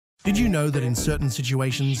Did you know that in certain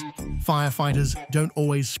situations, firefighters don't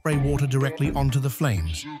always spray water directly onto the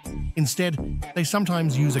flames? Instead, they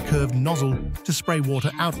sometimes use a curved nozzle to spray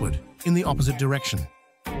water outward in the opposite direction.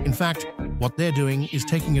 In fact, what they're doing is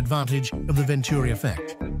taking advantage of the Venturi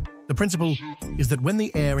effect. The principle is that when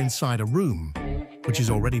the air inside a room, which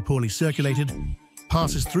is already poorly circulated,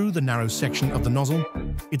 passes through the narrow section of the nozzle,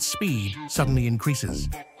 its speed suddenly increases.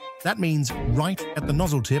 That means right at the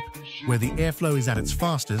nozzle tip, where the airflow is at its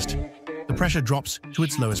fastest, the pressure drops to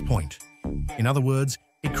its lowest point. In other words,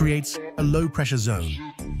 it creates a low-pressure zone,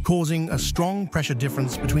 causing a strong pressure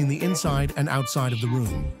difference between the inside and outside of the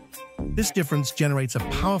room. This difference generates a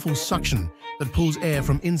powerful suction that pulls air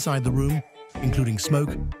from inside the room, including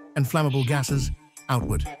smoke and flammable gases,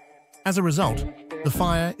 outward. As a result, the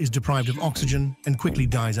fire is deprived of oxygen and quickly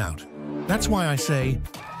dies out. That's why I say,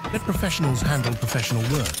 let professionals handle professional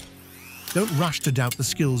work. Don't rush to doubt the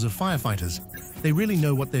skills of firefighters. They really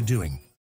know what they're doing.